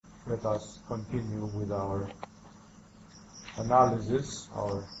let us continue with our analysis,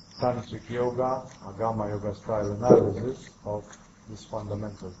 our Tantric Yoga, Agama Yoga style analysis of this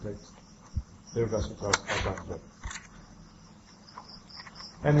fundamental text, Yoga Sutras of Patanjali.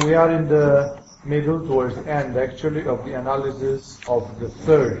 And we are in the middle, towards the end actually, of the analysis of the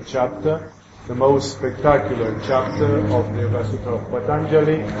third chapter, the most spectacular chapter of the Yoga Sutra of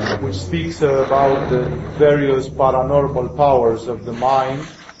Patanjali, which speaks about the various paranormal powers of the mind,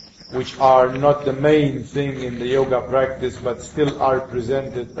 which are not the main thing in the yoga practice, but still are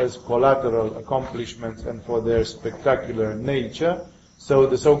presented as collateral accomplishments and for their spectacular nature. So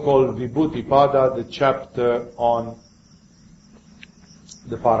the so-called Vibhuti Pada, the chapter on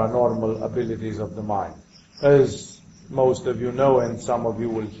the paranormal abilities of the mind. As most of you know, and some of you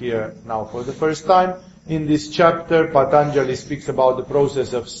will hear now for the first time, in this chapter Patanjali speaks about the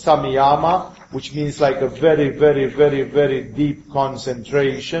process of samyama, which means like a very, very, very, very deep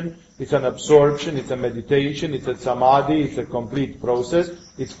concentration. It's an absorption, it's a meditation, it's a samadhi, it's a complete process.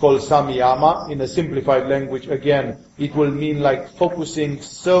 It's called samyama. In a simplified language, again, it will mean like focusing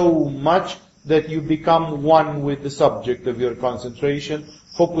so much that you become one with the subject of your concentration,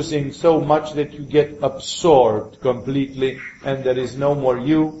 focusing so much that you get absorbed completely, and there is no more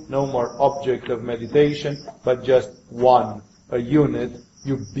you, no more object of meditation, but just one, a unit.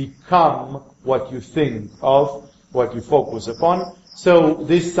 You become what you think of, what you focus upon. So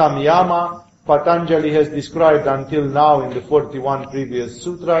this samyama, Patanjali has described until now in the 41 previous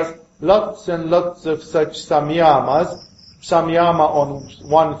sutras, lots and lots of such samyamas. Samyama on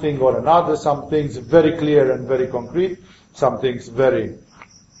one thing or another, some things very clear and very concrete, some things very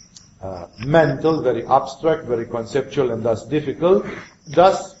mental, very abstract, very conceptual, and thus difficult,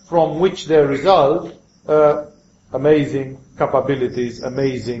 thus from which there result amazing capabilities,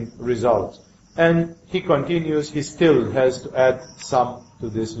 amazing results. And he continues, he still has to add some to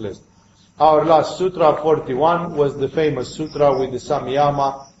this list. Our last sutra, 41, was the famous sutra with the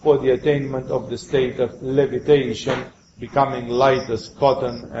samyama for the attainment of the state of levitation, becoming light as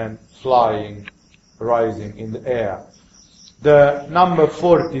cotton and flying, rising in the air. The number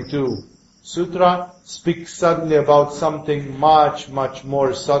 42 sutra speaks suddenly about something much, much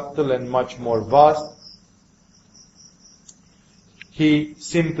more subtle and much more vast. He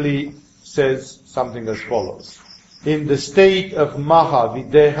simply says something as follows. In the state of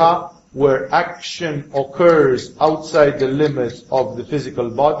Mahavideha, where action occurs outside the limits of the physical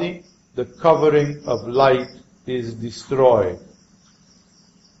body, the covering of light is destroyed.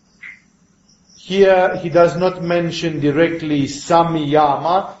 Here he does not mention directly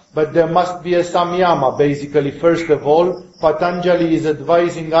samyama, but there must be a samyama. Basically, first of all, Patanjali is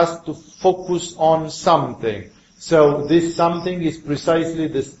advising us to focus on something. So this something is precisely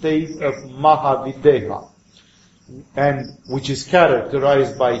the state of Mahavideha, and which is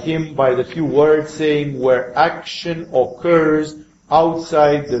characterized by him by the few words saying where action occurs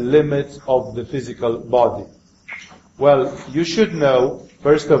outside the limits of the physical body. Well, you should know,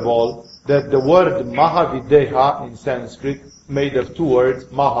 first of all, that the word Mahavideha in Sanskrit, made of two words,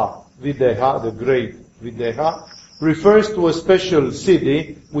 Mahavideha, the great Videha, refers to a special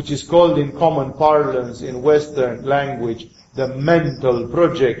siddhi, which is called in common parlance in Western language the mental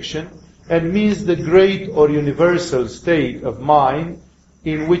projection, and means the great or universal state of mind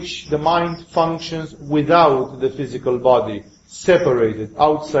in which the mind functions without the physical body, separated,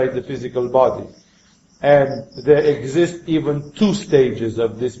 outside the physical body. And there exist even two stages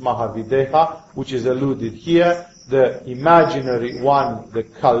of this Mahavideha, which is alluded here. The imaginary one, the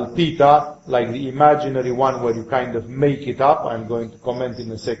kalpita, like the imaginary one where you kind of make it up. I'm going to comment in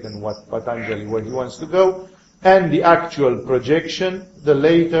a second what Patanjali, where he wants to go. And the actual projection, the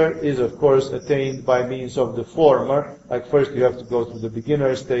later is of course attained by means of the former. Like first you have to go through the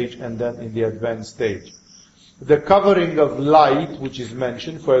beginner stage and then in the advanced stage. The covering of light, which is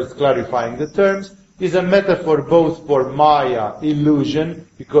mentioned, first clarifying the terms, is a metaphor both for Maya, illusion,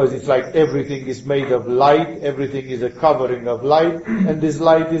 because it's like everything is made of light, everything is a covering of light, and this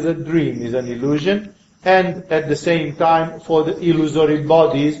light is a dream, is an illusion, and at the same time for the illusory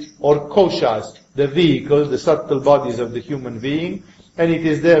bodies, or koshas, the vehicle, the subtle bodies of the human being, and it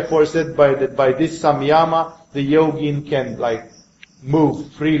is therefore said that by this samyama, the yogin can like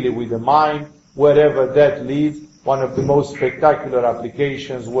move freely with the mind, wherever that leads. One of the most spectacular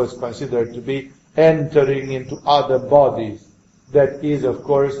applications was considered to be entering into other bodies. That is, of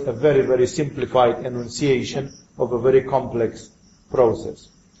course, a very, very simplified enunciation of a very complex process.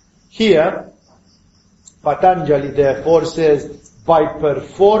 Here, Patanjali therefore says, by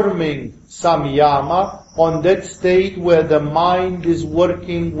performing samyama on that state where the mind is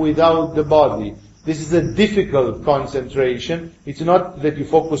working without the body, This is a difficult concentration. It's not that you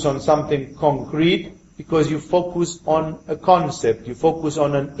focus on something concrete, because you focus on a concept, you focus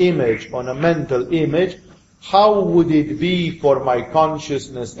on an image, on a mental image. How would it be for my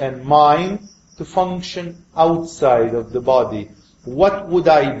consciousness and mind to function outside of the body? What would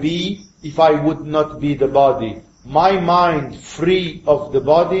I be if I would not be the body? My mind free of the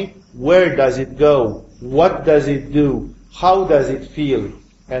body, where does it go? What does it do? How does it feel?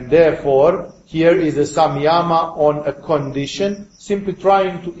 And therefore, here is a samyama on a condition, simply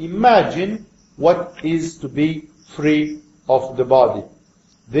trying to imagine what is to be free of the body.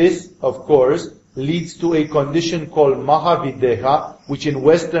 This, of course, leads to a condition called mahavideha, which in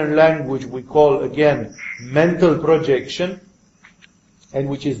Western language we call again mental projection, and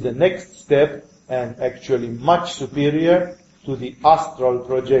which is the next step and actually much superior to the astral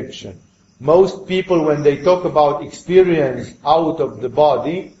projection. Most people, when they talk about experience out of the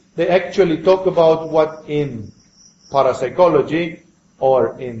body, they actually talk about what in parapsychology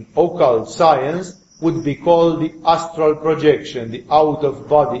or in occult science would be called the astral projection, the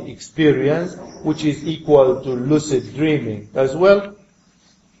out-of-body experience, which is equal to lucid dreaming as well.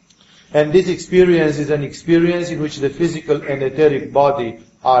 And this experience is an experience in which the physical and etheric body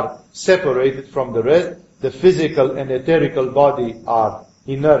are separated from the rest. The physical and etherical body are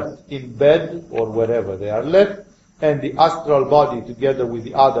inert in bed or wherever they are left, and the astral body together with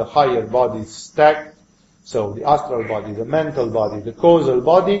the other higher bodies stacked. So the astral body, the mental body, the causal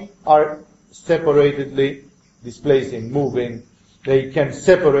body are separatedly displacing, moving. They can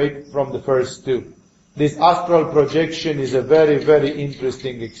separate from the first two. This astral projection is a very, very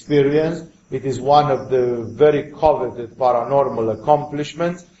interesting experience. It is one of the very coveted paranormal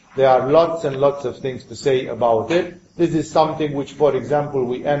accomplishments. There are lots and lots of things to say about it. This is something which, for example,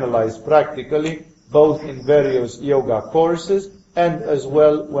 we analyze practically, both in various yoga courses and as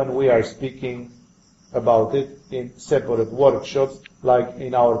well when we are speaking about it in separate workshops, like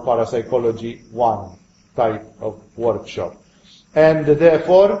in our Parapsychology 1 type of workshop. And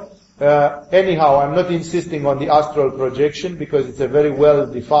therefore, anyhow, I'm not insisting on the astral projection because it's a very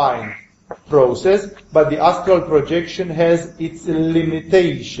well-defined process, but the astral projection has its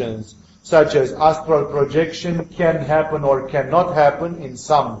limitations, such as astral projection can happen or cannot happen in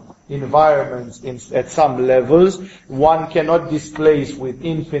some environments at some levels. One cannot displace with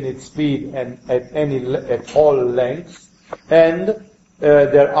infinite speed and at all lengths. And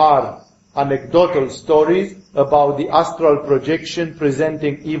there are anecdotal stories about the astral projection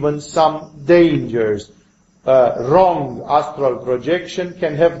presenting even some dangers. Wrong astral projection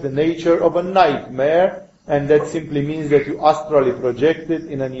can have the nature of a nightmare, and that simply means that you astrally projected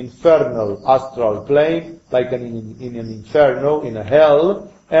in an infernal astral plane, like in an inferno, in a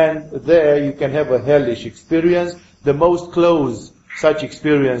hell, and there you can have a hellish experience, the most close such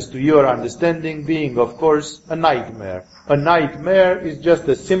experience to your understanding being, of course, a nightmare. A nightmare is just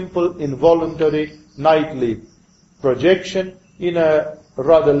a simple, involuntary, nightly projection in a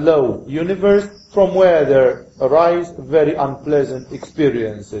rather low universe from where there arise very unpleasant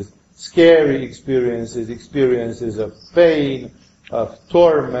experiences, scary experiences, experiences of pain, of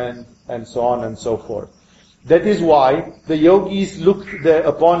torment, and so on and so forth. That is why the yogis looked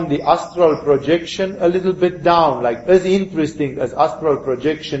upon the astral projection a little bit down, like as interesting as astral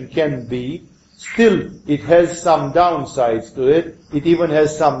projection can be, still it has some downsides to it, it even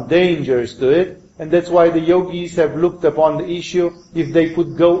has some dangers to it, and that's why the yogis have looked upon the issue if they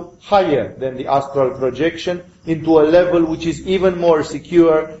could go higher than the astral projection into a level which is even more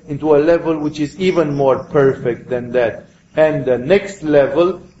secure, into a level which is even more perfect than that. And the next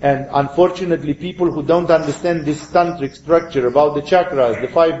level, and unfortunately people who don't understand this tantric structure about the chakras, the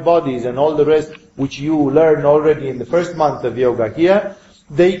 5 bodies and all the rest, which you learn already in the first month of yoga here,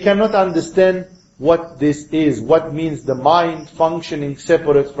 they cannot understand what this is, what means the mind functioning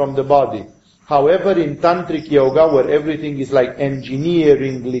separate from the body. However, in tantric yoga, where everything is like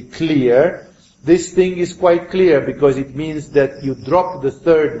engineeringly clear, this thing is quite clear because it means that you drop the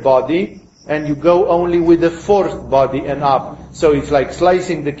 3rd body and you go only with the 4th body and up. So it's like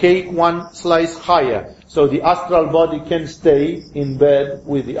slicing the cake 1 slice higher. So the astral body can stay in bed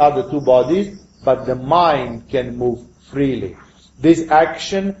with the other 2 bodies, but the mind can move freely. This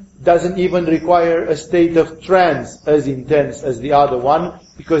action doesn't even require a state of trance as intense as the other one,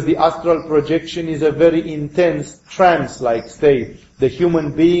 because the astral projection is a very intense trance-like state. The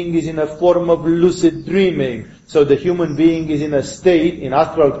human being is in a form of lucid dreaming. So the human being is in a state, in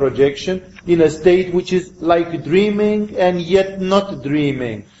astral projection, in a state which is like dreaming and yet not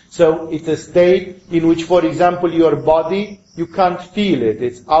dreaming. So it's a state in which, for example, your body, you can't feel it.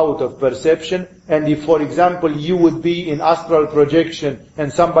 It's out of perception. And if, for example, you would be in astral projection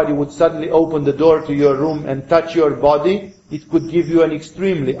and somebody would suddenly open the door to your room and touch your body, it could give you an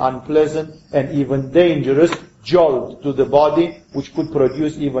extremely unpleasant and even dangerous jolt to the body, which could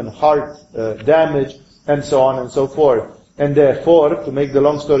produce even heart damage and so on and so forth. And therefore, to make the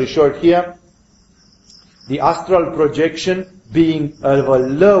long story short here, the astral projection, being of a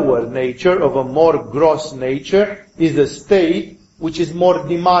lower nature, of a more gross nature, is a state which is more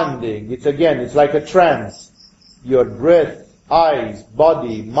demanding. It's like a trance. Your breath, eyes,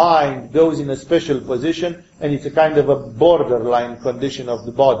 body, mind goes in a special position, and it's a kind of a borderline condition of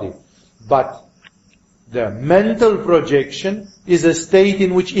the body. But the mental projection is a state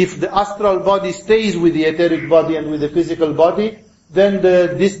in which if the astral body stays with the etheric body and with the physical body, then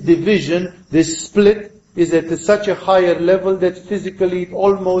this division, this split, is at such a higher level that physically it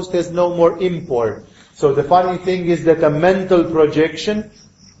almost has no more import. So the funny thing is that a mental projection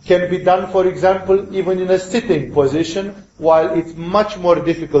can be done, for example, even in a sitting position, while it's much more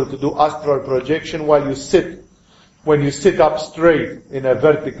difficult to do astral projection while you sit. When you sit up straight in a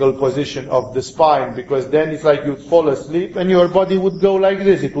vertical position of the spine, because then it's like you'd fall asleep and your body would go like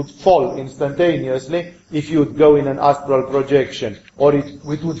this. It would fall instantaneously if you would go in an astral projection. Or it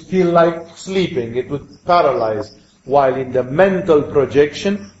would feel like sleeping. It would paralyze. While in the mental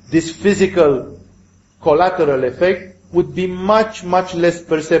projection, this physical collateral effect would be much, much less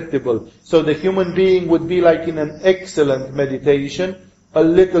perceptible. So the human being would be like in an excellent meditation, a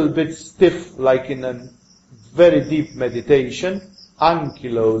little bit stiff, like in a very deep meditation,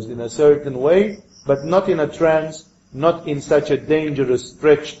 ankylosed in a certain way, but not in a trance, not in such a dangerous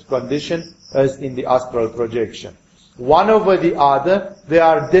stretched condition as in the astral projection. One over the other, there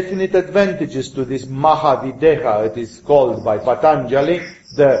are definite advantages to this Mahavideha, it is called by Patanjali,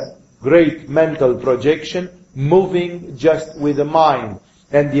 the great mental projection, moving just with the mind.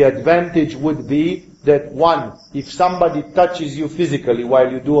 And the advantage would be that one, if somebody touches you physically while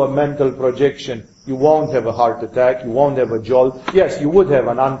you do a mental projection, you won't have a heart attack, you won't have a jolt. Yes, you would have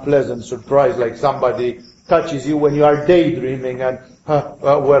an unpleasant surprise, like somebody touches you when you are daydreaming and,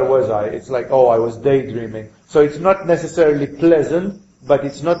 where was I? It's like, oh, I was daydreaming. So it's not necessarily pleasant, but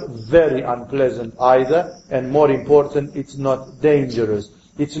it's not very unpleasant either, and more important, it's not dangerous.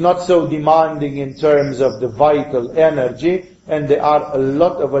 It's not so demanding in terms of the vital energy, and there are a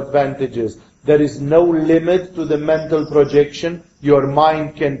lot of advantages. There is no limit to the mental projection. Your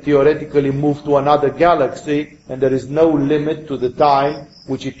mind can theoretically move to another galaxy, and there is no limit to the time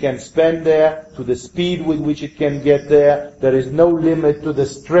which it can spend there, to the speed with which it can get there. There is no limit to the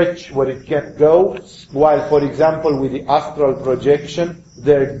stretch where it can go, while, for example, with the astral projection,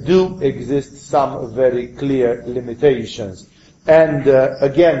 there do exist some very clear limitations. And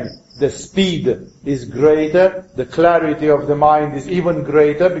again, the speed is greater, the clarity of the mind is even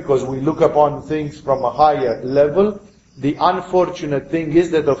greater, because we look upon things from a higher level. The unfortunate thing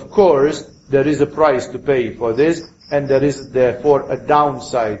is that, of course, there is a price to pay for this, and there is therefore a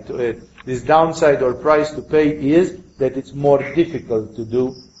downside to it. This downside or price to pay is that it's more difficult to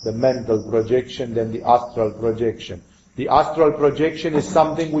do the mental projection than the astral projection. The astral projection is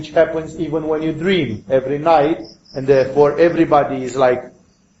something which happens even when you dream every night, and therefore everybody is like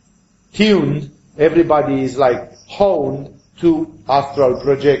tuned, everybody is like honed to astral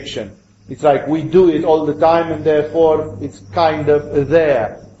projection. It's like we do it all the time, and therefore it's kind of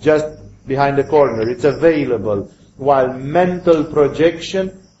there, just behind the corner. It's available. While mental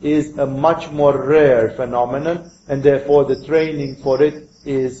projection is a much more rare phenomenon, and therefore the training for it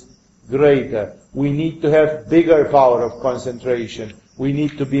is greater. We need to have bigger power of concentration. We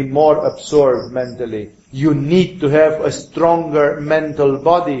need to be more absorbed mentally. You need to have a stronger mental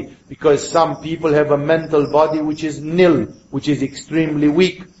body, because some people have a mental body which is nil, which is extremely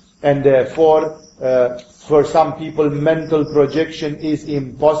weak, and therefore for some people mental projection is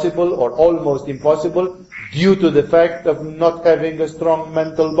impossible or almost impossible due to the fact of not having a strong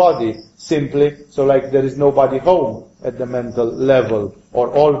mental body, simply. So like there is nobody home at the mental level, or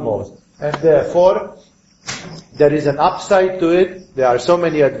almost. And therefore there is an upside to it. There are so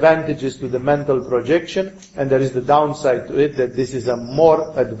many advantages to the mental projection, and there is the downside to it, that this is a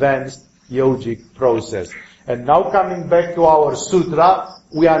more advanced yogic process. And now coming back to our sutra,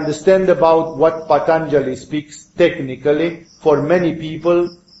 we understand about what Patanjali speaks technically. For many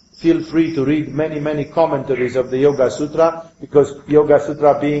people, feel free to read many commentaries of the Yoga Sutra, because Yoga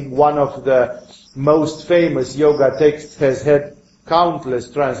Sutra, being one of the most famous yoga texts, has had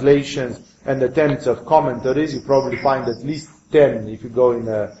countless translations and attempts of commentaries. You probably find at least 10 if you go in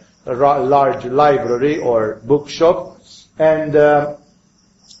a large library or bookshop. And there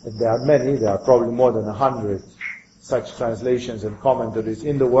are many, there are probably more than 100 such translations and commentaries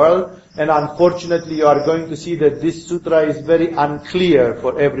in the world. And unfortunately, you are going to see that this sutra is very unclear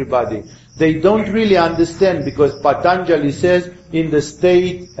for everybody. They don't really understand, because Patanjali says in the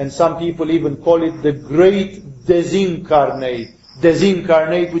state, and some people even call it the great disincarnate.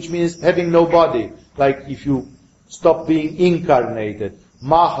 Disincarnate, which means having no body. Like if you stop being incarnated.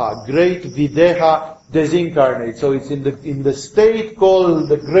 Maha, great, Videha, disincarnate. So it's in the state called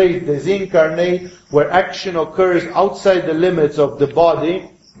the great disincarnate, where action occurs outside the limits of the body,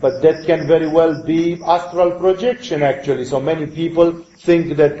 but that can very well be astral projection actually. So many people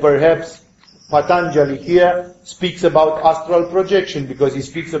think that perhaps Patanjali here speaks about astral projection because he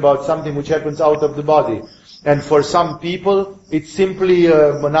speaks about something which happens out of the body. And for some people, it's simply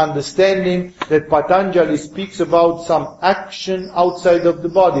an understanding that Patanjali speaks about some action outside of the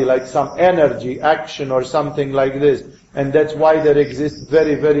body, like some energy action or something like this. And that's why there exist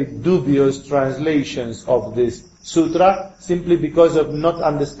very, very dubious translations of this sutra, simply because of not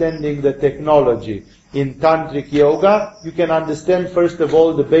understanding the technology. In Tantric Yoga, you can understand first of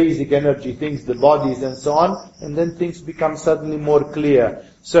all the basic energy things, the bodies and so on, and then things become suddenly more clear.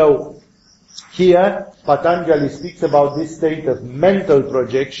 So, here, Patanjali speaks about this state of mental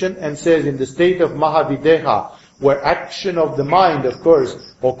projection and says in the state of Mahavideha, where action of the mind, of course,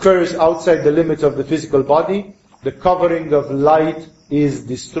 occurs outside the limits of the physical body, the covering of light is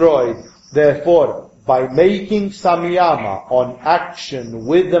destroyed. Therefore, by making samyama on action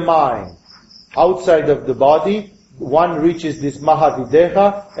with the mind outside of the body, one reaches this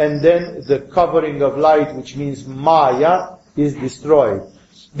Mahavideha, and then the covering of light, which means Maya, is destroyed.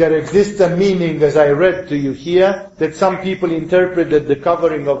 There exists a meaning, as I read to you here, that some people interpret that the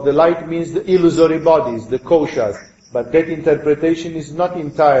covering of the light means the illusory bodies, the koshas. But that interpretation is not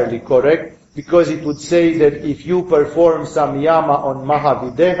entirely correct, because it would say that if you perform samyama on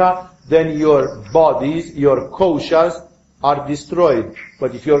Mahavideha, then your bodies, your koshas, are destroyed.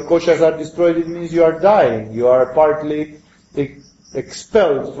 But if your koshas are destroyed, it means you are dying. You are partly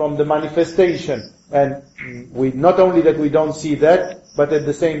expelled from the manifestation. And we, not only that we don't see that, but at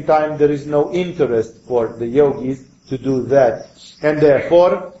the same time there is no interest for the yogis to do that. And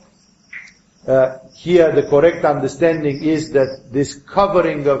therefore, here the correct understanding is that this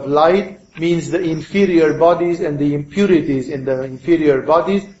covering of light means the inferior bodies and the impurities in the inferior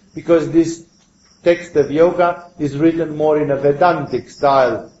bodies, because this text of yoga is written more in a Vedantic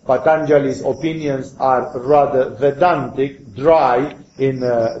style. Patanjali's opinions are rather Vedantic, dry in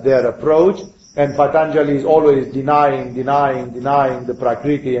their approach. And Patanjali is always denying the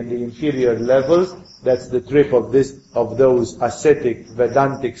Prakriti and the inferior levels. That's the trip of those ascetic,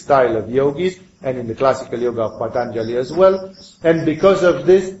 Vedantic style of yogis, and in the classical yoga of Patanjali as well. And because of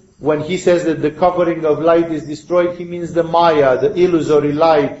this, when he says that the covering of light is destroyed, he means the Maya, the illusory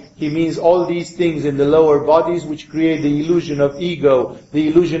light. He means all these things in the lower bodies which create the illusion of ego, the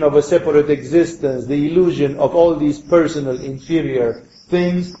illusion of a separate existence, the illusion of all these personal inferior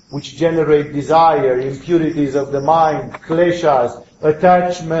things which generate desire, impurities of the mind, kleshas,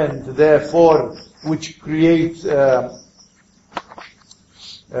 attachment, therefore, which create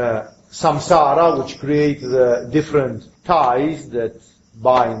samsara, which create the different ties that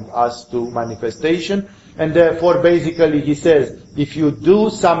bind us to manifestation. And therefore, basically, he says, if you do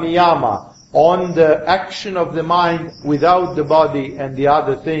samyama on the action of the mind without the body and the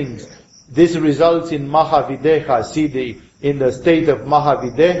other things, this results in Mahavideha, Siddhi, in the state of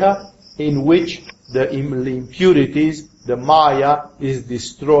Mahavideha, in which the impurities, the Maya, is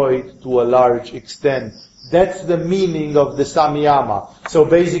destroyed to a large extent. That's the meaning of the samyama. So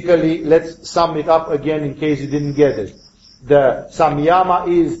basically, let's sum it up again in case you didn't get it. The samyama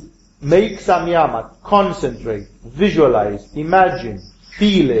is make samyama, concentrate, visualize, imagine,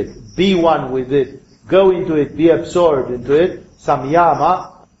 feel it, be one with it, go into it, be absorbed into it.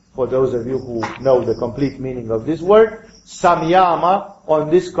 Samyama, for those of you who know the complete meaning of this word, samyama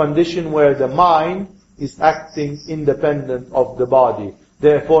on this condition where the mind is acting independent of the body.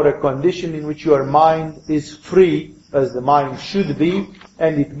 Therefore, a condition in which your mind is free, as the mind should be,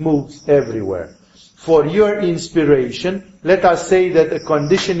 and it moves everywhere. For your inspiration, let us say that a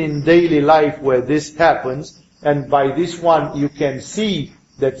condition in daily life where this happens, and by this one you can see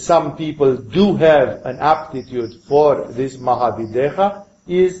that some people do have an aptitude for this Mahavideha,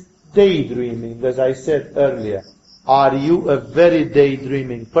 is daydreaming, as I said earlier. Are you a very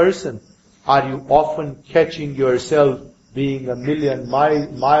daydreaming person? Are you often catching yourself being a million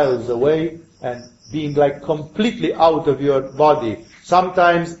miles away and being like completely out of your body?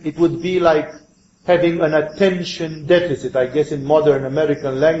 Sometimes it would be like having an attention deficit. I guess in modern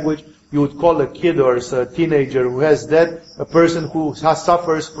American language, you would call a kid or a teenager who has that a person who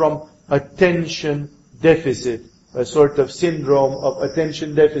suffers from attention deficit, a sort of syndrome of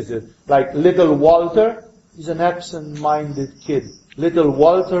attention deficit. Like little Walter is an absent-minded kid. Little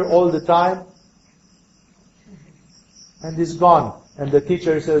Walter all the time, and he's gone. And the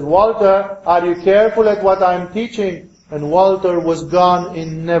teacher says, Walter, are you careful at what I'm teaching? And Walter was gone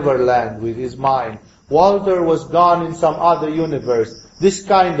in Neverland with his mind. Walter was gone in some other universe. This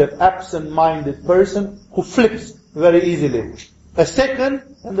kind of absent-minded person who flips very easily. A second,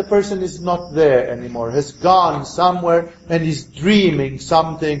 and the person is not there anymore, has gone somewhere and is dreaming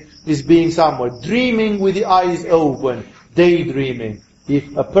something, is being somewhere. Dreaming with the eyes open, daydreaming.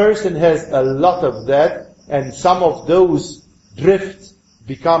 If a person has a lot of that, and some of those drifts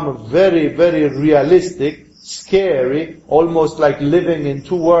become very, very realistic, scary, almost like living in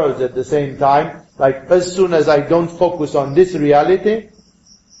two worlds at the same time, like as soon as I don't focus on this reality,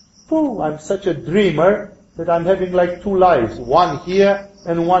 I'm such a dreamer that I'm having like two lives, one here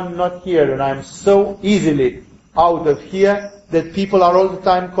and one not here, and I'm so easily out of here that people are all the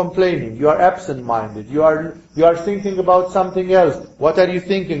time complaining. You are absent-minded. You are thinking about something else. What are you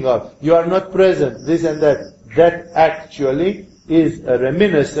thinking of? You are not present. This and that. That actually is a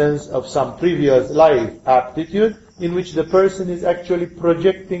reminiscence of some previous life aptitude in which the person is actually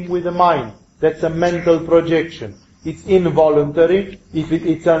projecting with the mind. That's a mental projection. It's involuntary.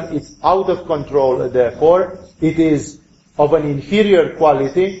 It's out of control, therefore, it is of an inferior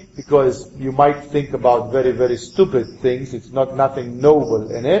quality, because you might think about very, very stupid things. It's nothing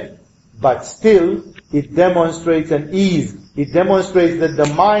noble in it, but still, it demonstrates an ease. It demonstrates that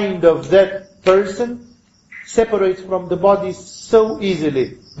the mind of that person separates from the body so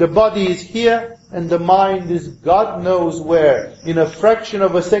easily. The body is here, and the mind is God knows where. In a fraction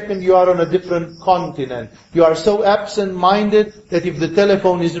of a second, you are on a different continent. You are so absent-minded that if the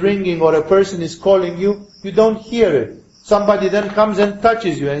telephone is ringing or a person is calling you, you don't hear it. Somebody then comes and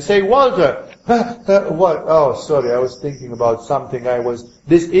touches you and say, Walter, what? Oh, sorry, I was thinking about something.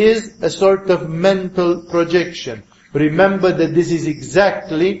 This is a sort of mental projection. Remember that this is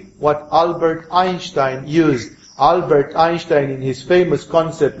exactly what Albert Einstein used. Albert Einstein, in his famous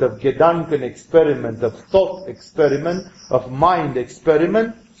concept of Gedanken experiment, of thought experiment, of mind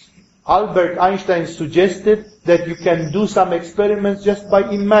experiment, Albert Einstein suggested that you can do some experiments just by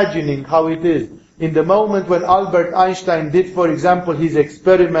imagining how it is. In the moment when Albert Einstein did, for example, his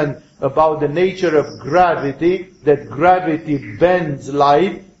experiment about the nature of gravity, that gravity bends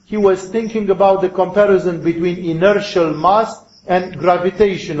light, he was thinking about the comparison between inertial mass and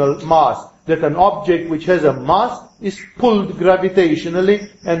gravitational mass. That an object which has a mass is pulled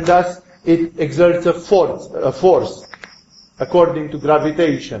gravitationally, and thus it exerts a force according to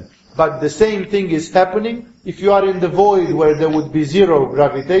gravitation. But the same thing is happening if you are in the void where there would be zero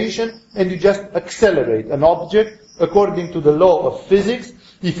gravitation and you just accelerate an object according to the law of physics.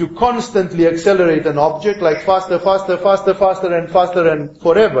 If you constantly accelerate an object like faster, faster, faster, faster and faster and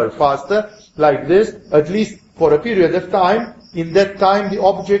forever faster, like this, at least for a period of time, in that time the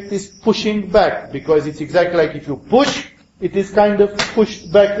object is pushing back, because it's exactly like if you push, it is kind of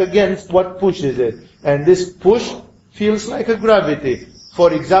pushed back against what pushes it. And this push feels like a gravity.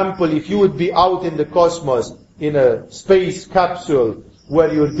 For example, if you would be out in the cosmos in a space capsule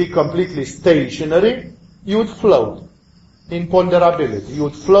where you would be completely stationary, you would float. Imponderability. You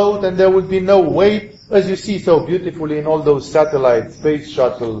would float and there would be no weight, as you see so beautifully in all those satellite space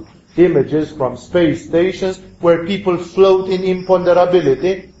shuttle images from space stations where people float in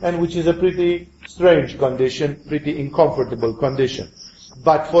imponderability, and which is a pretty strange condition, pretty uncomfortable condition.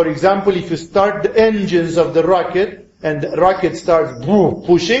 But for example, if you start the engines of the rocket and the rocket starts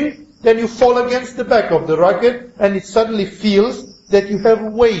pushing, then you fall against the back of the rocket and it suddenly feels that you have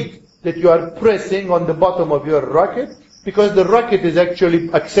weight, that you are pressing on the bottom of your rocket, because the rocket is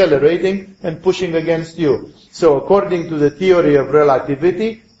actually accelerating and pushing against you. So according to the theory of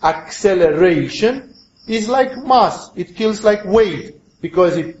relativity, acceleration is like mass. It feels like weight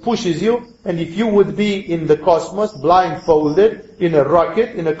because it pushes you, and if you would be in the cosmos blindfolded in a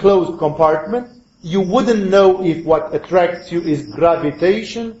rocket, in a closed compartment, you wouldn't know if what attracts you is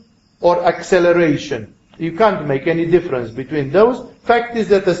gravitation or acceleration. You can't make any difference between those. Fact is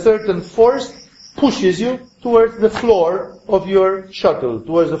that a certain force pushes you towards the floor of your shuttle,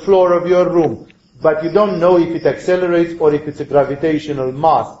 towards the floor of your room. But you don't know if it accelerates or if it's a gravitational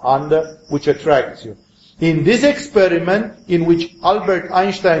mass under which attracts you. In this experiment, in which Albert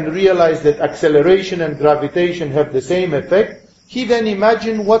Einstein realized that acceleration and gravitation have the same effect, He then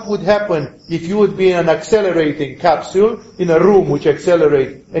imagined what would happen if you would be in an accelerating capsule in a room which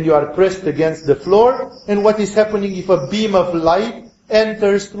accelerates and you are pressed against the floor, and what is happening if a beam of light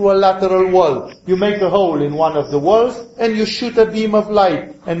enters through a lateral wall. You make a hole in one of the walls and you shoot a beam of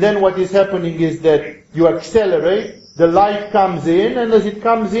light, and then what is happening is that you accelerate, the light comes in, and as it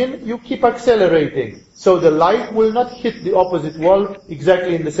comes in, you keep accelerating. So the light will not hit the opposite wall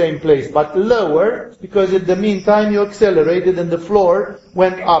exactly in the same place, but lower, because in the meantime you accelerated and the floor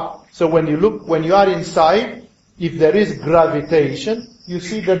went up. So when you are inside, if there is gravitation, you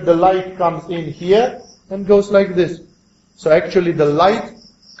see that the light comes in here and goes like this. So actually the light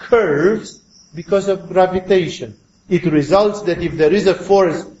curves because of gravitation. It results that if there is a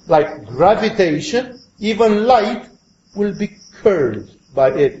force like gravitation, even light will be curved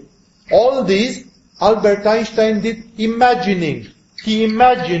by it. All these Albert Einstein did imagining. He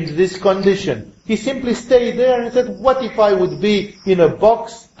imagined this condition. He simply stayed there and said, what if I would be in a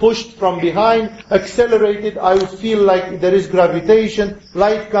box, pushed from behind, accelerated, I would feel like there is gravitation,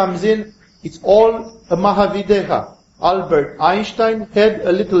 light comes in. It's all a Mahavideha. Albert Einstein had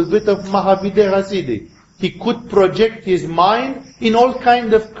a little bit of Mahavideha Siddhi. He could project his mind in all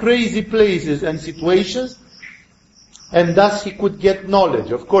kind of crazy places and situations, and thus he could get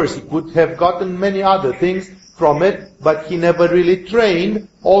knowledge. Of course, he could have gotten many other things from it, but he never really trained,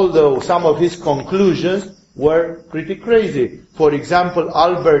 although some of his conclusions were pretty crazy. For example,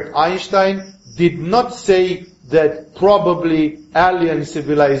 Albert Einstein did not say that probably alien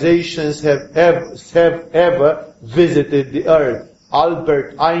civilizations have ever visited the earth.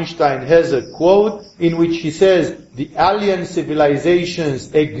 Albert Einstein has a quote in which he says, the alien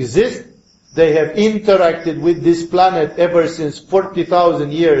civilizations exist. They have interacted with this planet ever since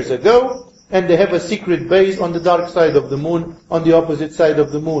 40,000 years ago, and they have a secret base on the dark side of the moon, on the opposite side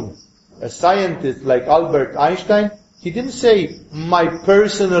of the moon. A scientist like Albert Einstein, he didn't say, my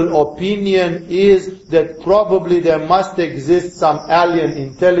personal opinion is that probably there must exist some alien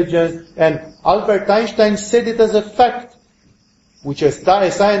intelligence, and Albert Einstein said it as a fact, which a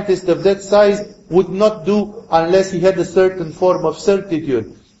scientist of that size would not do unless he had a certain form of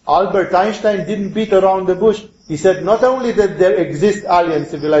certitude. Albert Einstein didn't beat around the bush. He said not only that there exist alien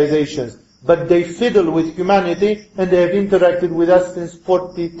civilizations, but they fiddle with humanity and they have interacted with us since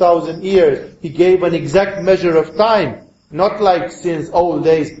 40,000 years. He gave an exact measure of time, not like since old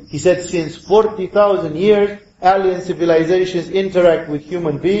days. He said since 40,000 years, alien civilizations interact with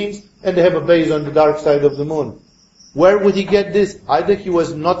human beings and they have a base on the dark side of the moon. Where would he get this? Either he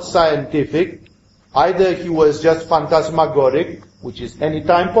was not scientific, either he was just phantasmagoric, which is any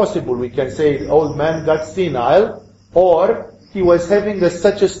time possible. We can say the old man got senile, or he was having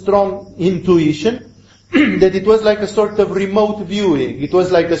such a strong intuition that it was like a sort of remote viewing. It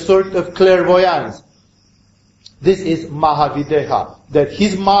was like a sort of clairvoyance. This is Mahavideha. That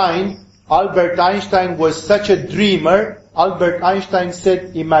his mind, Albert Einstein was such a dreamer. Albert Einstein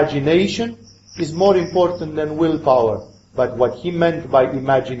said imagination is more important than willpower. But what he meant by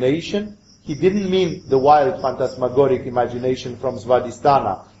imagination, he didn't mean the wild phantasmagoric imagination from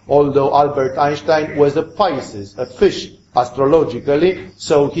Svadhisthana. Although Albert Einstein was a Pisces, a fish, astrologically,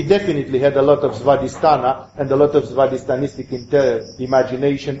 so he definitely had a lot of Svadhisthana and a lot of Svadhishthanistic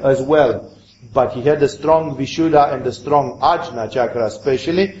imagination as well. But he had a strong Vishuddha and a strong Ajna chakra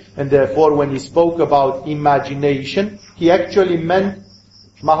especially, and therefore when he spoke about imagination, he actually meant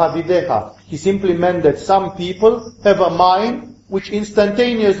Mahavideha. He simply meant that some people have a mind which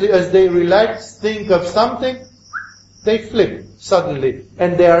instantaneously, as they relax, think of something, they flip suddenly,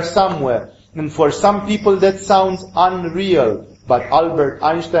 and they are somewhere. And for some people that sounds unreal. But Albert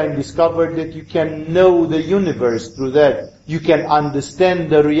Einstein discovered that you can know the universe through that. You can understand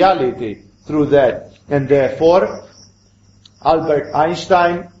the reality through that. And therefore, Albert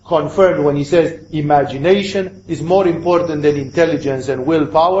Einstein confirmed when he says imagination is more important than intelligence and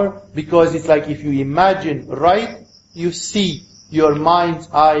willpower, because it's like if you imagine right, you see. Your mind's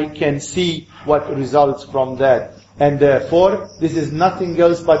eye can see what results from that. And therefore, this is nothing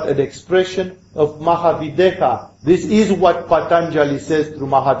else but an expression of Mahavideha. This is what Patanjali says through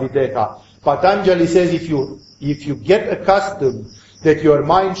Mahavideha. Patanjali says if you get accustomed that your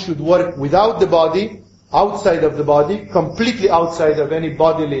mind should work without the body, outside of the body, completely outside of any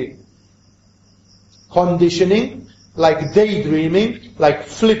bodily conditioning, like daydreaming, like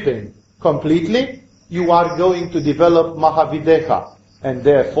flipping completely, you are going to develop Mahavideha. And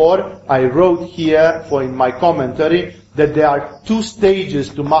therefore, I wrote here in my commentary that there are 2 stages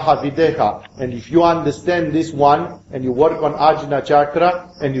to Mahavideha. And if you understand this one, and you work on Ajna Chakra,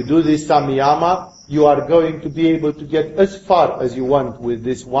 and you do this Samyama, you are going to be able to get as far as you want with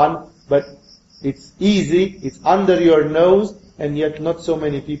this one. But it's easy, it's under your nose, and yet not so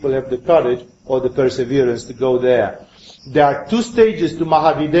many people have the courage or the perseverance to go there. There are two stages to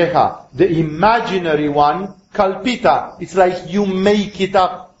Mahavideha. The imaginary one, Kalpita, it's like you make it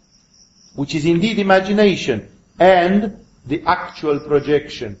up, which is indeed imagination, and the actual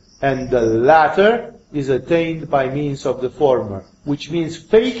projection. And the latter is attained by means of the former, which means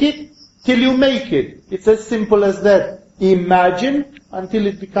fake it till you make it. It's as simple as that. Imagine until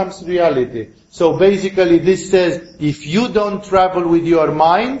it becomes reality. So basically this says, if you don't travel with your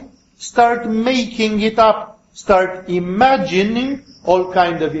mind, start making it up. Start imagining all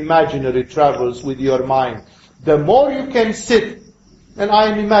kind of imaginary travels with your mind. The more you can sit, and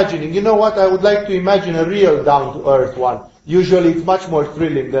I'm imagining, you know what, I would like to imagine a real down-to-earth one. Usually it's much more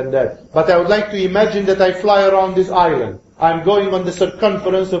thrilling than that. But I would like to imagine that I fly around this island. I'm going on the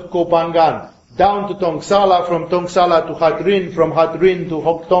circumference of Kopangan, down to Tongsala, from Tongsala to Hatrin, from Hatrin to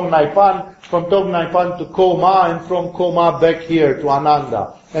Tongnaipan, from Tongnaipan to Koma, and from Koma back here to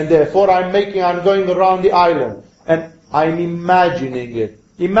Ananda. And therefore I'm going around the island, and I'm imagining it.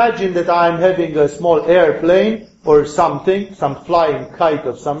 Imagine that I'm having a small airplane or something, some flying kite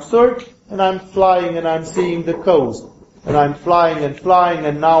of some sort, and I'm flying and I'm seeing the coast. And I'm flying,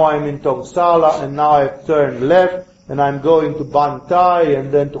 and now I'm in Tongsala, and now I've turned left, and I'm going to Bantai,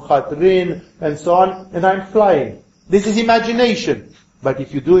 and then to Hatrin, and so on, and I'm flying. This is imagination. But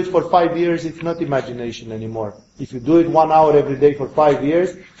if you do it for 5 years, it's not imagination anymore. If you do it 1 hour every day for 5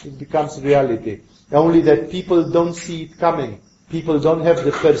 years, it becomes reality. Only that people don't see it coming. People don't have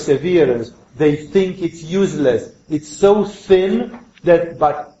the perseverance. They think it's useless. It's so thin that,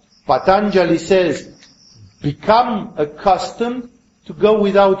 but Patanjali says, become accustomed to go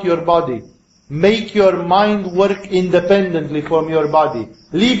without your body. Make your mind work independently from your body.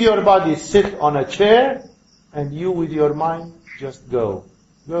 Leave your body sit on a chair, and you with your mind just go.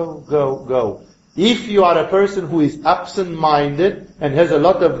 Go, go, go. If you are a person who is absent-minded and has a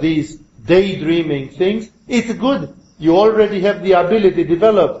lot of these daydreaming things, it's good. You already have the ability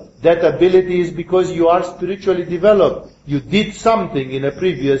developed. That ability is because you are spiritually developed. You did something in a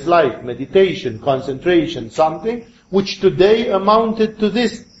previous life, meditation, concentration, something, which today amounted to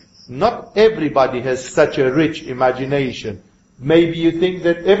this. Not everybody has such a rich imagination. Maybe you think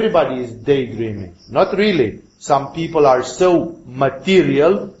that everybody is daydreaming. Not really. Some people are so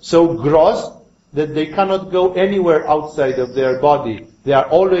material, so gross, that they cannot go anywhere outside of their body. They are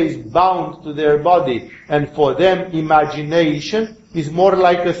always bound to their body. And for them, imagination is more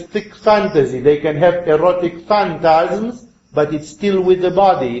like a thick fantasy. They can have erotic phantasms, but it's still with the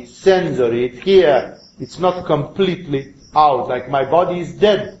body. It's sensory. It's here. It's not completely out. Like my body is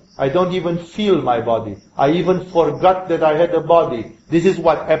dead. I don't even feel my body. I even forgot that I had a body. This is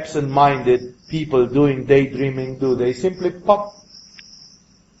what absent-minded people doing daydreaming do. They simply pop.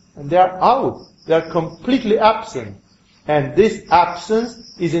 And they are out. They are completely absent. And this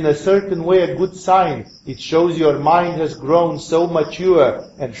absence is in a certain way a good sign. It shows your mind has grown so mature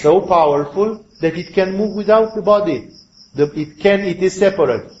and so powerful that it can move without the body. It is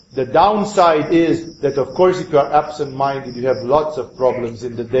separate. The downside is that, of course, if you are absent-minded, you have lots of problems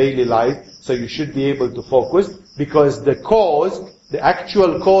in the daily life, so you should be able to focus, because the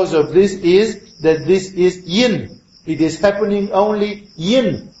actual cause of this is that this is yin. It is happening only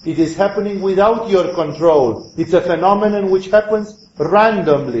yin. It is happening without your control. It's a phenomenon which happens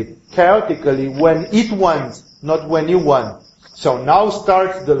randomly, chaotically, when it wants, not when you want. So now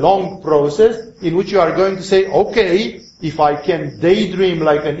starts the long process in which you are going to say, okay, if I can daydream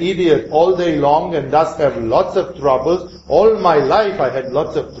like an idiot all day long and thus have lots of troubles, all my life I had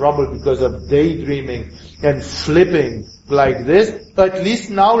lots of trouble because of daydreaming and flipping like this, at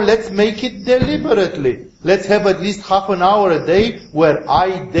least now let's make it deliberately. Let's have at least half an hour a day where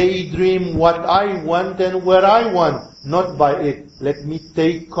I daydream what I want and where I want, not by it. Let me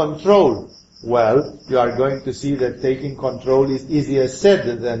take control. Well, you are going to see that taking control is easier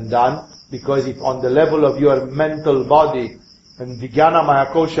said than done, because if on the level of your mental body and Vijnana Maya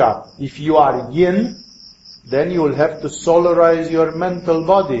Kosha, if you are yin, then you will have to solarize your mental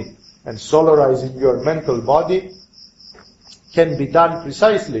body. And solarizing your mental body can be done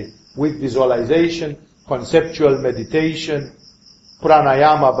precisely with visualization, conceptual meditation,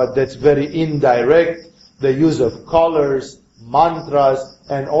 pranayama, but that's very indirect, the use of colors, mantras,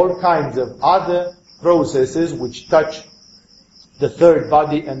 and all kinds of other processes which touch the third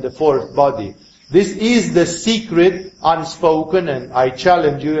body and the fourth body. This is the secret unspoken, and I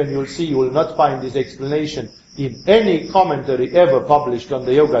challenge you, and you'll see you will not find this explanation in any commentary ever published on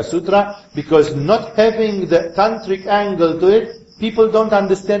the Yoga Sutra, because not having the tantric angle to it, people don't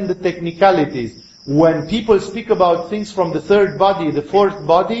understand the technicalities. When people speak about things from the third body, the fourth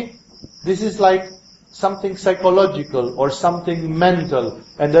body, this is like something psychological or something mental.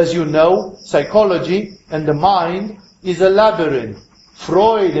 And as you know, psychology and the mind is a labyrinth.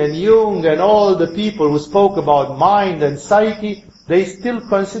 Freud and Jung and all the people who spoke about mind and psyche, they still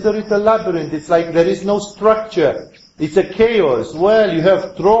consider it a labyrinth. It's like there is no structure. It's a chaos. Well, you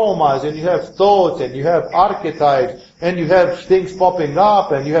have traumas and you have thoughts and you have archetypes and you have things popping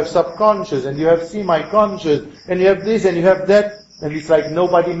up and you have subconscious and you have semi-conscious and you have this and you have that. And it's like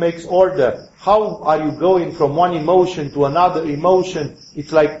nobody makes order. How are you going from one emotion to another emotion?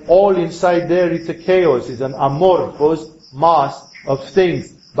 It's like all inside there, it's a chaos. It's an amorphous mass of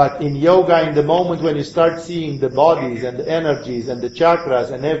things. But in yoga, in the moment when you start seeing the bodies and the energies and the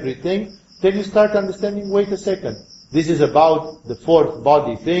chakras and everything, then you start understanding, wait a second. This is about the fourth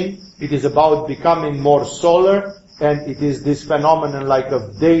body thing. It is about becoming more solar. And it is this phenomenon like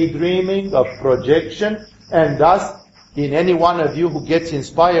of daydreaming, of projection. And thus, in any one of you who gets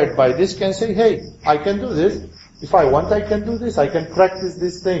inspired by this can say, hey, I can do this. If I want, I can do this. I can practice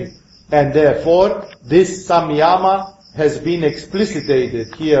this thing. And therefore, this samyama has been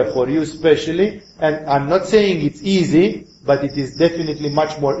explicitated here for you specially. And I'm not saying it's easy, but it is definitely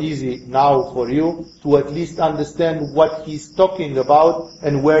much more easy now for you to at least understand what he's talking about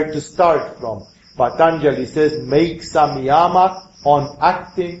and where to start from. Patanjali says, make samyama on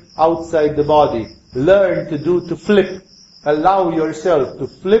acting outside the body. Learn to flip. Allow yourself to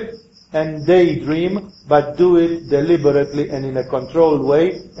flip and daydream, but do it deliberately and in a controlled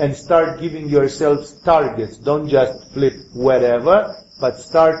way, and start giving yourselves targets. Don't just flip wherever, but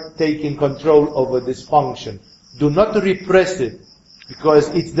start taking control over this function. Do not repress it, because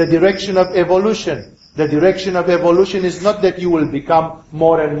it's the direction of evolution. The direction of evolution is not that you will become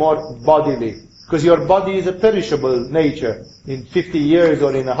more and more bodily, because your body is a perishable nature. In 50 years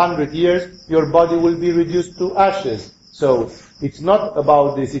or in 100 years, your body will be reduced to ashes. So, it's not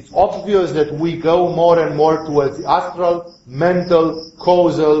about this. It's obvious that we go more and more towards the astral, mental,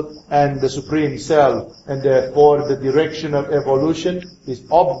 causal, and the Supreme Self. And therefore, the direction of evolution is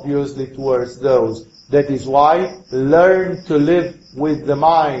obviously towards those. That is why, learn to live with the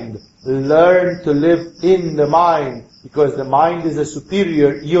mind. Learn to live in the mind. Because the mind is a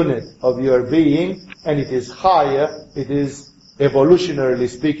superior unit of your being, and it is higher, it is evolutionarily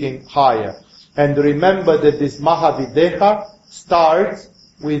speaking higher. And remember that this Mahavideha starts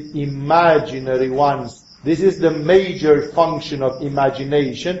with imaginary ones. This is the major function of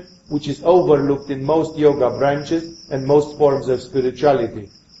imagination, which is overlooked in most yoga branches and most forms of spirituality.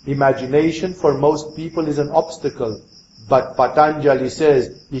 Imagination for most people is an obstacle. But Patanjali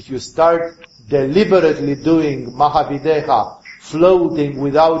says, if you start deliberately doing Mahavideha, floating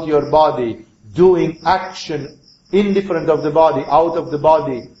without your body, doing action indifferent of the body, out of the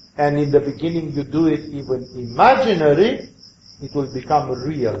body, and in the beginning you do it even imaginary, it will become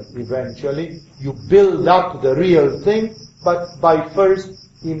real eventually. You build up the real thing, but by first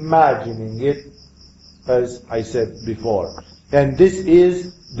imagining it, as I said before. And this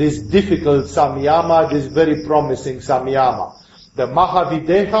is this difficult samyama, this very promising samyama. The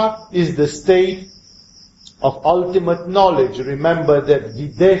Mahavideha is the state of ultimate knowledge. Remember that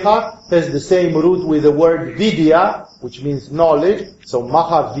Videha has the same root with the word Vidya, which means knowledge. So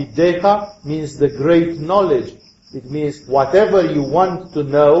Mahavideha means the great knowledge. It means whatever you want to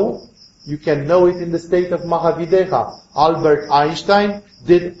know, you can know it in the state of Mahavideha. Albert Einstein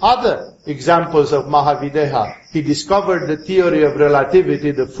did other examples of Mahavideha. He discovered the theory of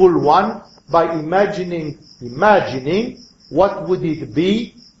relativity, the full one, by imagining what would it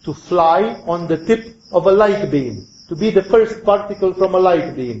be to fly on the tip of a light beam, to be the first particle from a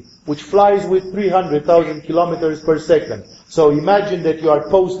light beam, which flies with 300,000 kilometers per second. So imagine that you are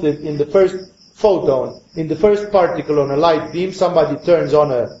posted in the first photon, in the first particle on a light beam, somebody turns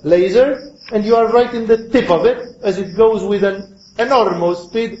on a laser, and you are right in the tip of it, as it goes with an enormous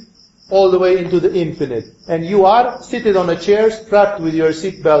speed all the way into the infinite. And you are seated on a chair, strapped with your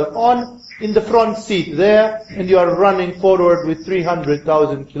seatbelt on, in the front seat there, and you are running forward with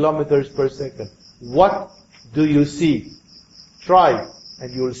 300,000 kilometers per second. What do you see? Try,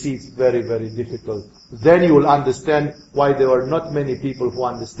 and you will see it's very, very difficult. Then you will understand why there are not many people who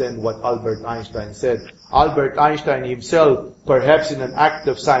understand what Albert Einstein said. Albert Einstein himself, perhaps in an act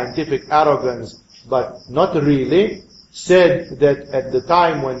of scientific arrogance, but not really, said that at the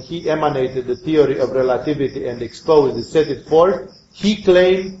time when he emanated the theory of relativity and exposed it, set it forth, he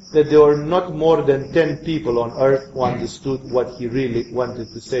claimed that there were not more than 10 people on earth who understood what he really wanted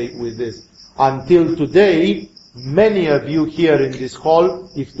to say with this. Until today, many of you here in this hall,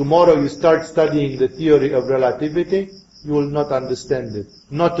 if tomorrow you start studying the theory of relativity, you will not understand it.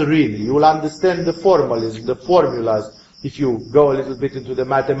 Not really. You will understand the formalism, the formulas, if you go a little bit into the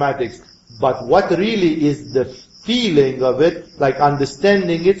mathematics. But what really is the feeling of it, like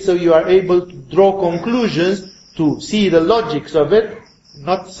understanding it, so you are able to draw conclusions, to see the logics of it,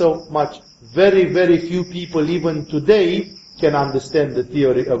 not so much. Very, very few people even today can understand the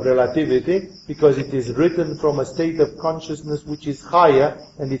theory of relativity, because it is written from a state of consciousness which is higher,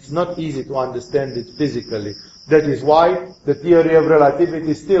 and it's not easy to understand it physically. That is why the theory of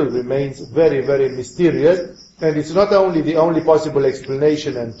relativity still remains very, very mysterious, and it's not only the only possible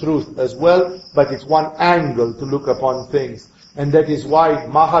explanation and truth as well, but it's one angle to look upon things. And that is why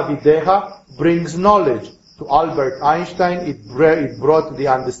Mahavideha brings knowledge. To Albert Einstein, it brought the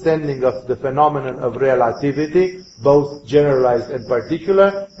understanding of the phenomenon of relativity, both generalized and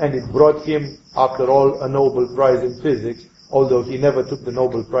particular, and it brought him, after all, a Nobel Prize in physics, although he never took the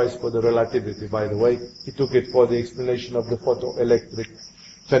Nobel Prize for the relativity, by the way. He took it for the explanation of the photoelectric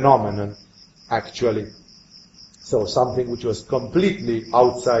phenomenon, actually. So something which was completely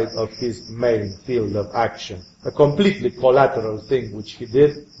outside of his main field of action. A completely collateral thing which he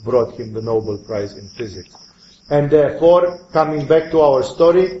did brought him the Nobel Prize in physics. And therefore, coming back to our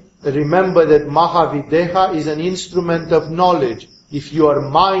story, remember that Mahavideha is an instrument of knowledge. If your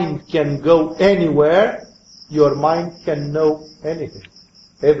mind can go anywhere, your mind can know anything,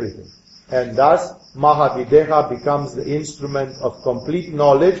 everything. And thus, Mahavideha becomes the instrument of complete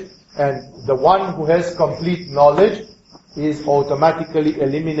knowledge, and the one who has complete knowledge is automatically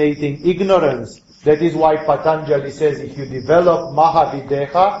eliminating ignorance. That is why Patanjali says, if you develop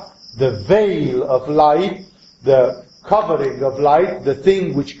Mahavideha, the veil of light, the covering of light, the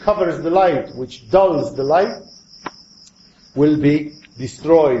thing which covers the light, which dulls the light, will be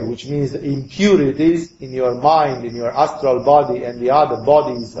destroyed, which means the impurities in your mind, in your astral body and the other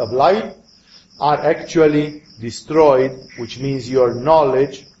bodies of light are actually destroyed, which means your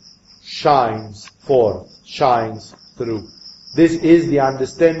knowledge shines forth, shines through. This is the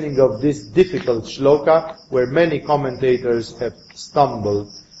understanding of this difficult shloka, where many commentators have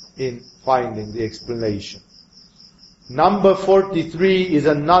stumbled in finding the explanation. Number 43 is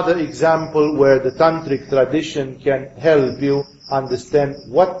another example where the tantric tradition can help you understand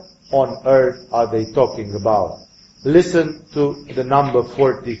what on earth are they talking about. Listen to the number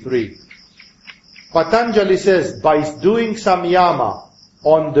 43. Patanjali says, by doing samyama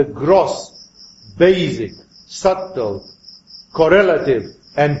on the gross, basic, subtle, correlative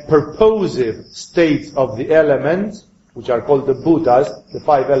and purposive states of the elements, which are called the Bhutas, the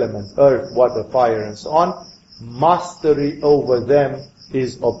five elements, earth, water, fire and so on, mastery over them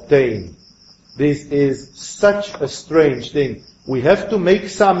is obtained. This is such a strange thing. We have to make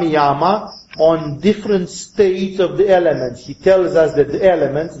samyama on different states of the elements. He tells us that the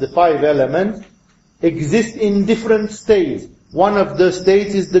elements, the five elements, exist in different states. One of the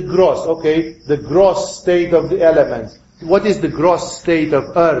states is the gross, okay, the gross state of the elements. What is the gross state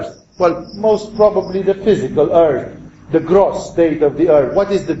of earth? Well, most probably the physical earth, the gross state of the earth.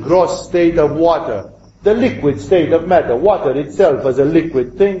 What is the gross state of water? The liquid state of matter. Water itself as a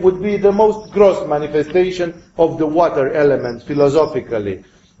liquid thing would be the most gross manifestation of the water element philosophically.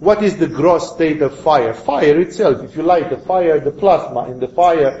 What is the gross state of fire? Fire itself, if you light a fire, the plasma in the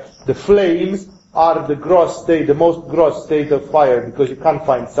fire, the flames are the gross state, the most gross state of fire, because you can't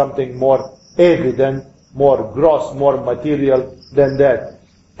find something more evident, more gross, more material than that.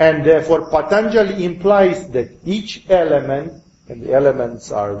 And therefore Patanjali implies that each element, and the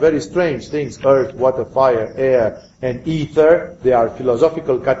elements are very strange things, earth, water, fire, air, and ether, they are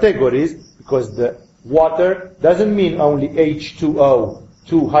philosophical categories, because the water doesn't mean only H2O,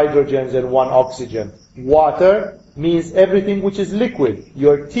 2 hydrogens and 1 oxygen. Water means everything which is liquid.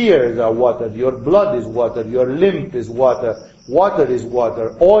 Your tears are water, your blood is water, your lymph is water, water is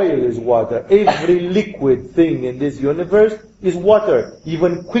water, oil is water. Every liquid thing in this universe is water.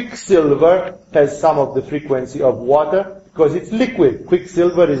 Even quicksilver has some of the frequency of water because it's liquid.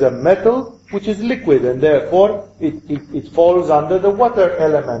 Quicksilver is a metal which is liquid, and therefore it falls under the water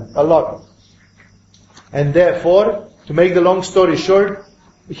element a lot. And therefore, to make the long story short,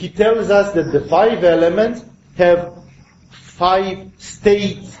 he tells us that the 5 elements have 5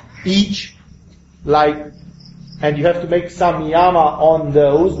 states each, and you have to make samyama on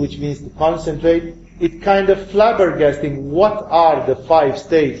those, which means to concentrate. It's kind of flabbergasting. What are the 5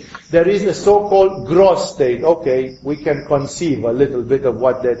 states? There is a so-called gross state. Okay, we can conceive a little bit of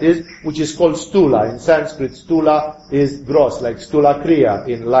what that is, which is called stula. In Sanskrit, stula is gross, like stula kriya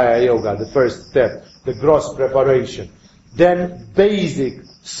in Laya Yoga, the first step, the gross preparation. Then basic,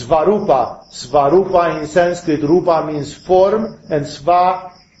 svarupa. Svarupa in Sanskrit, rupa means form, and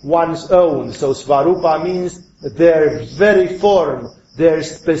sva, one's own. So svarupa means their very form, their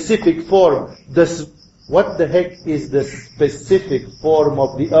specific form. What the heck is the specific form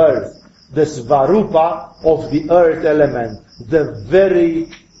of the earth? the svarupa of the earth element, the very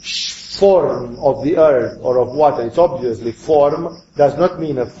form of the earth or of water. It's obviously form, does not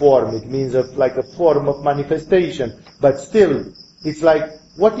mean a form, it means like a form of manifestation. But still, it's like,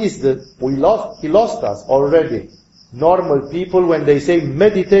 what is he lost us already. Normal people, when they say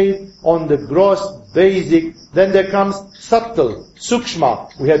meditate on the gross, basic, then there comes subtle,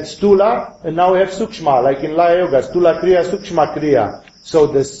 sukshma. We had stula, and now we have sukshma, like in Laya Yoga, stula kriya, sukshma kriya. So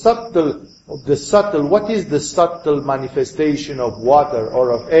the subtle, what is the subtle manifestation of water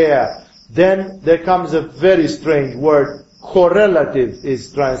or of air? Then there comes a very strange word, correlative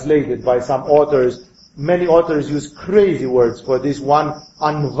is translated by some authors. Many authors use crazy words for this one,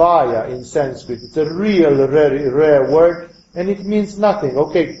 anvaya in Sanskrit. It's a real rare word, and it means nothing.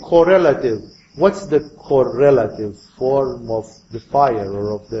 Okay, correlative. What's the correlative form of the fire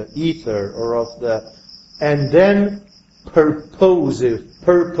or of the ether or of the... And then purposive,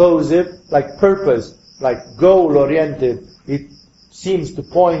 like purpose, like goal-oriented. It seems to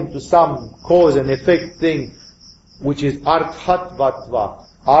point to some cause and effect thing, which is arthatvatva.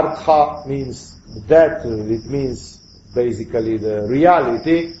 Artha means that, it means basically the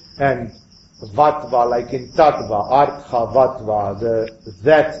reality, and vatva, like in tattva, artha vatva, the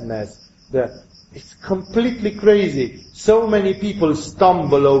thatness. It's completely crazy. So many people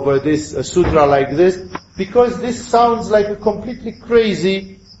stumble over this sutra like this, because this sounds like a completely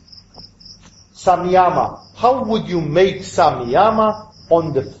crazy samyama. How would you make samyama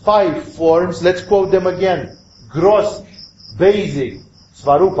on the 5 forms? Let's quote them again. Gross, basic,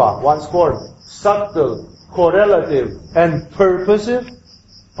 svarupa, one's form, subtle, correlative, and purposive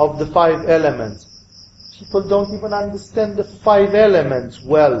of the 5 elements. People don't even understand the 5 elements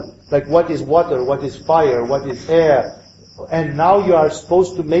well. Like what is water, what is fire, what is air. And now you are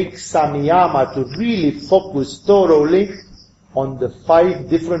supposed to make samyama to really focus thoroughly on the 5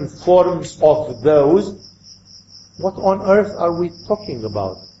 different forms of those. What on earth are we talking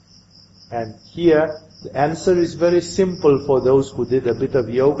about? And here, the answer is very simple for those who did a bit of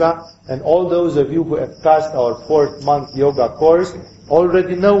yoga, and all those of you who have passed our 4th month yoga course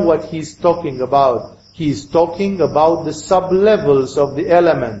already know what he's talking about. He's talking about the sub-levels of the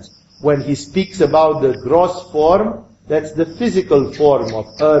elements. When he speaks about the gross form, that's the physical form of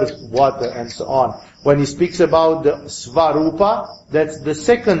earth, water, and so on. When he speaks about the svarupa, that's the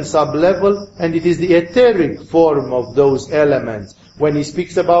second sub-level, and it is the etheric form of those elements. When he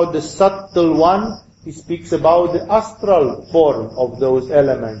speaks about the subtle one, he speaks about the astral form of those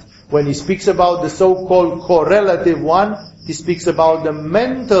elements. When he speaks about the so-called correlative one, he speaks about the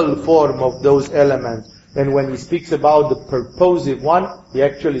mental form of those elements. And when he speaks about the purposive one, he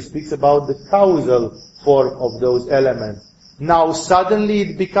actually speaks about the causal form of those elements. Now suddenly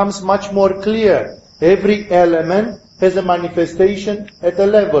it becomes much more clear. Every element has a manifestation at a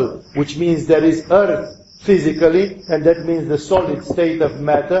level, which means there is earth physically, and that means the solid state of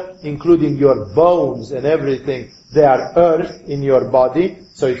matter, including your bones and everything. They are earth in your body.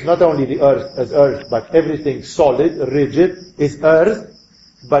 So it's not only the earth as earth, but everything solid, rigid, is earth.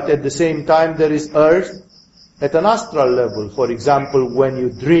 But at the same time there is earth at an astral level. For example, when you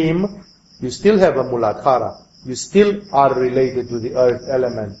dream, you still have a muladhara. You still are related to the earth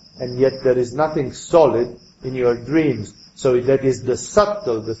element. And yet there is nothing solid in your dreams. So that is the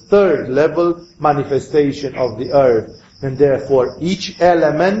subtle, the 3rd level manifestation of the earth. And therefore each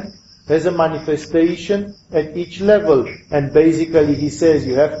element has a manifestation at each level. And basically he says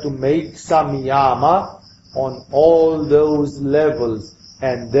you have to make samyama on all those levels.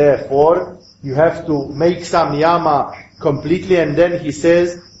 And therefore you have to make samyama completely. And then he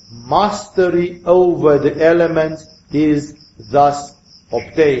says mastery over the elements is thus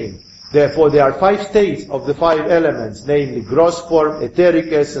obtained. Therefore, there are 5 states of the 5 elements, namely gross form,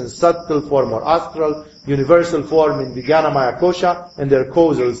 etheric essence, subtle form or astral, universal form in Vijnanamaya Kosha, and their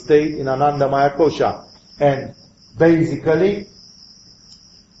causal state in Anandamaya Kosha. And basically,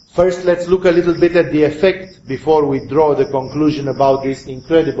 first let's look a little bit at the effect before we draw the conclusion about this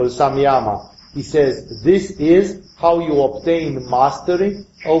incredible samyama. He says, this is how you obtain mastery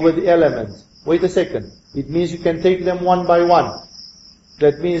over the elements. Wait a second. It means you can take them one by one.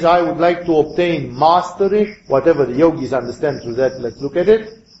 That means I would like to obtain mastery, whatever the yogis understand through that, let's look at it.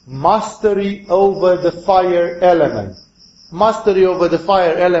 Mastery over the fire element. Mastery over the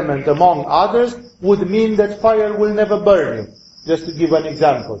fire element, among others, would mean that fire will never burn you. Just to give an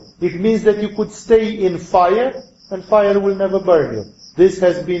example. It means that you could stay in fire, and fire will never burn you. This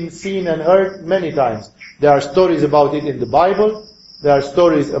has been seen and heard many times. There are stories about it in the Bible. There are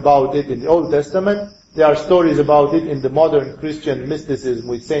stories about it in the Old Testament. There are stories about it in the modern Christian mysticism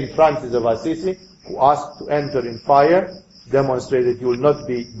with Saint Francis of Assisi, who asked to enter in fire. demonstrate that you will not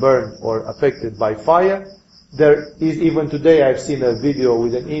be burned or affected by fire. There is, even today, I've seen a video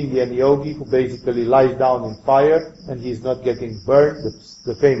with an Indian yogi who basically lies down in fire and he's not getting burned,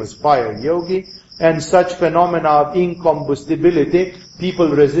 the famous fire yogi. And such phenomena of incombustibility, people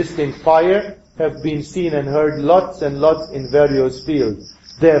resisting fire, have been seen and heard lots and lots in various fields.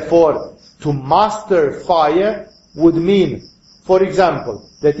 Therefore, to master fire would mean, for example,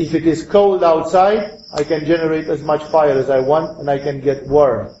 that if it is cold outside, I can generate as much fire as I want and I can get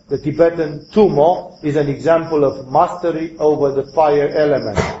warm. The Tibetan Tumo is an example of mastery over the fire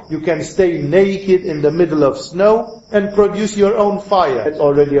element. You can stay naked in the middle of snow and produce your own fire. It's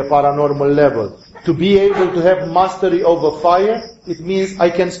already a paranormal level. To be able to have mastery over fire, it means I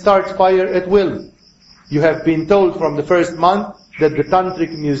can start fire at will. You have been told from the first month that the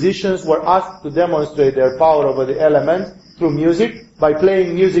tantric musicians were asked to demonstrate their power over the elements through music by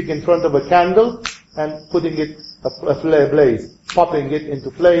playing music in front of a candle and putting it ablaze, popping it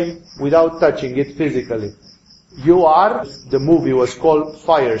into flame without touching it physically. The movie was called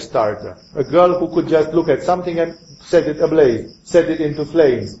Firestarter. A girl who could just look at something and set it ablaze, set it into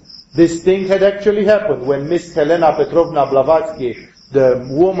flames. This thing had actually happened when Miss Helena Petrovna Blavatsky, the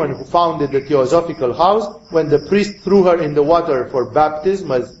woman who founded the Theosophical House, when the priest threw her in the water for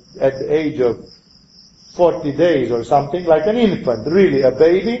baptism at the age of 40 days or something, like an infant, really a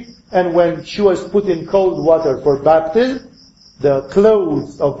baby, and when she was put in cold water for baptism, the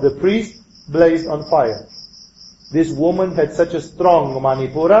clothes of the priest blazed on fire. This woman had such a strong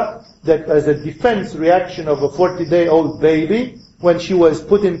Manipura that as a defense reaction of a 40-day-old baby, when she was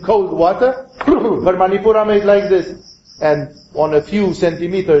put in cold water, her Manipura made like this. And on a few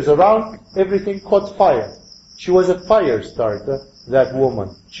centimeters around, everything caught fire. She was a fire starter, that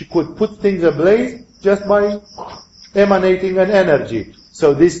woman. She could put things ablaze just by emanating an energy.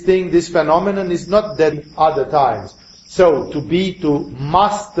 So this phenomenon is not there other times. So to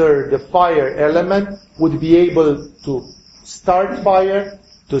master the fire element would be able to start fire,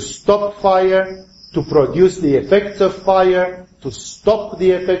 to stop fire, to produce the effects of fire, to stop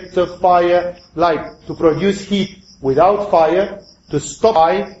the effects of fire, like to produce heat without fire, to stop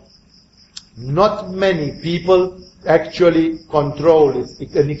fire. Not many people actually control it.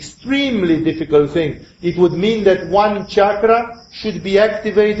 It's an extremely difficult thing. It would mean that one chakra should be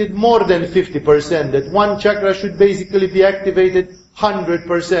activated more than 50%, that one chakra should basically be activated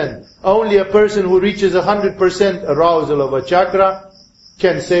 100%. Only a person who reaches 100% arousal of a chakra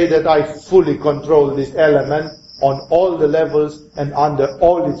can say that I fully control this element on all the levels and under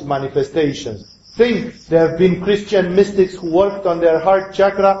all its manifestations. Think, there have been Christian mystics who worked on their heart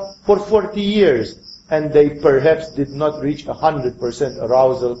chakra for 40 years, and they perhaps did not reach 100%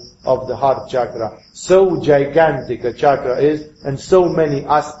 arousal of the heart chakra. So gigantic a chakra is, and so many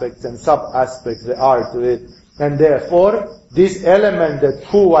aspects and sub-aspects there are to it. And therefore, this element that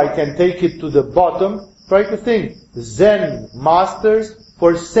I can take it to the bottom, try to think. Zen masters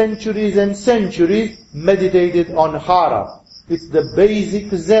for centuries and centuries meditated on hara. It's the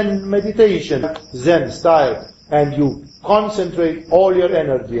basic Zen meditation, Zen style. And you concentrate all your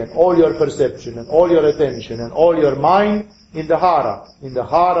energy and all your perception and all your attention and all your mind in the hara. In the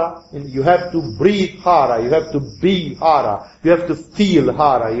hara, you have to breathe hara, you have to be hara, you have to feel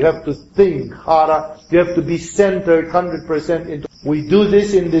hara, you have to think hara, you have to be centered 100% into. We do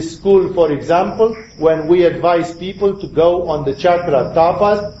this in this school, for example, when we advise people to go on the chakra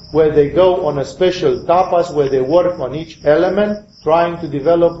tapas, where they go on a special tapas, where they work on each element, trying to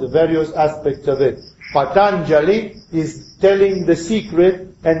develop the various aspects of it. Patanjali is telling the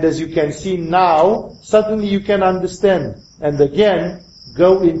secret, and as you can see now, suddenly you can understand. And again,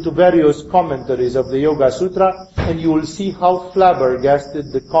 go into various commentaries of the Yoga Sutra, and you will see how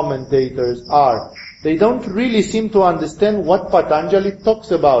flabbergasted the commentators are. They don't really seem to understand what Patanjali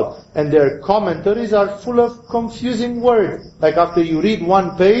talks about, and their commentaries are full of confusing words. Like after you read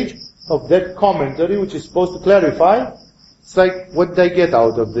one page of that commentary, which is supposed to clarify, it's like, what did I get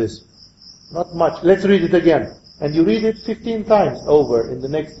out of this? Not much. Let's read it again. And you read it 15 times over in the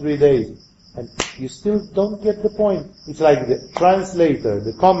next 3 days. And you still don't get the point. It's like the translator,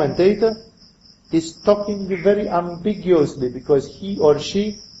 the commentator, is talking very ambiguously because he or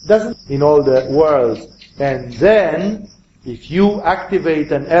she doesn't in all the worlds. And then, if you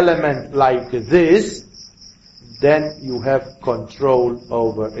activate an element like this, then you have control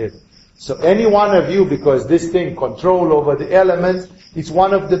over it. So any one of you, because this thing, control over the elements, it's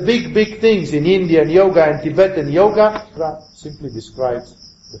one of the big things in Indian yoga and Tibetan yoga, simply describes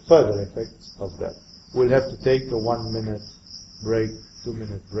the further effects of that. We'll have to take a 1 minute break, 2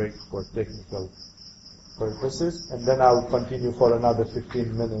 minute break for technical purposes, and then I'll continue for another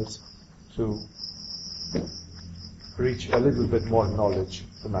 15 minutes to reach a little bit more knowledge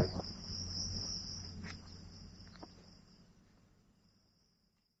tonight.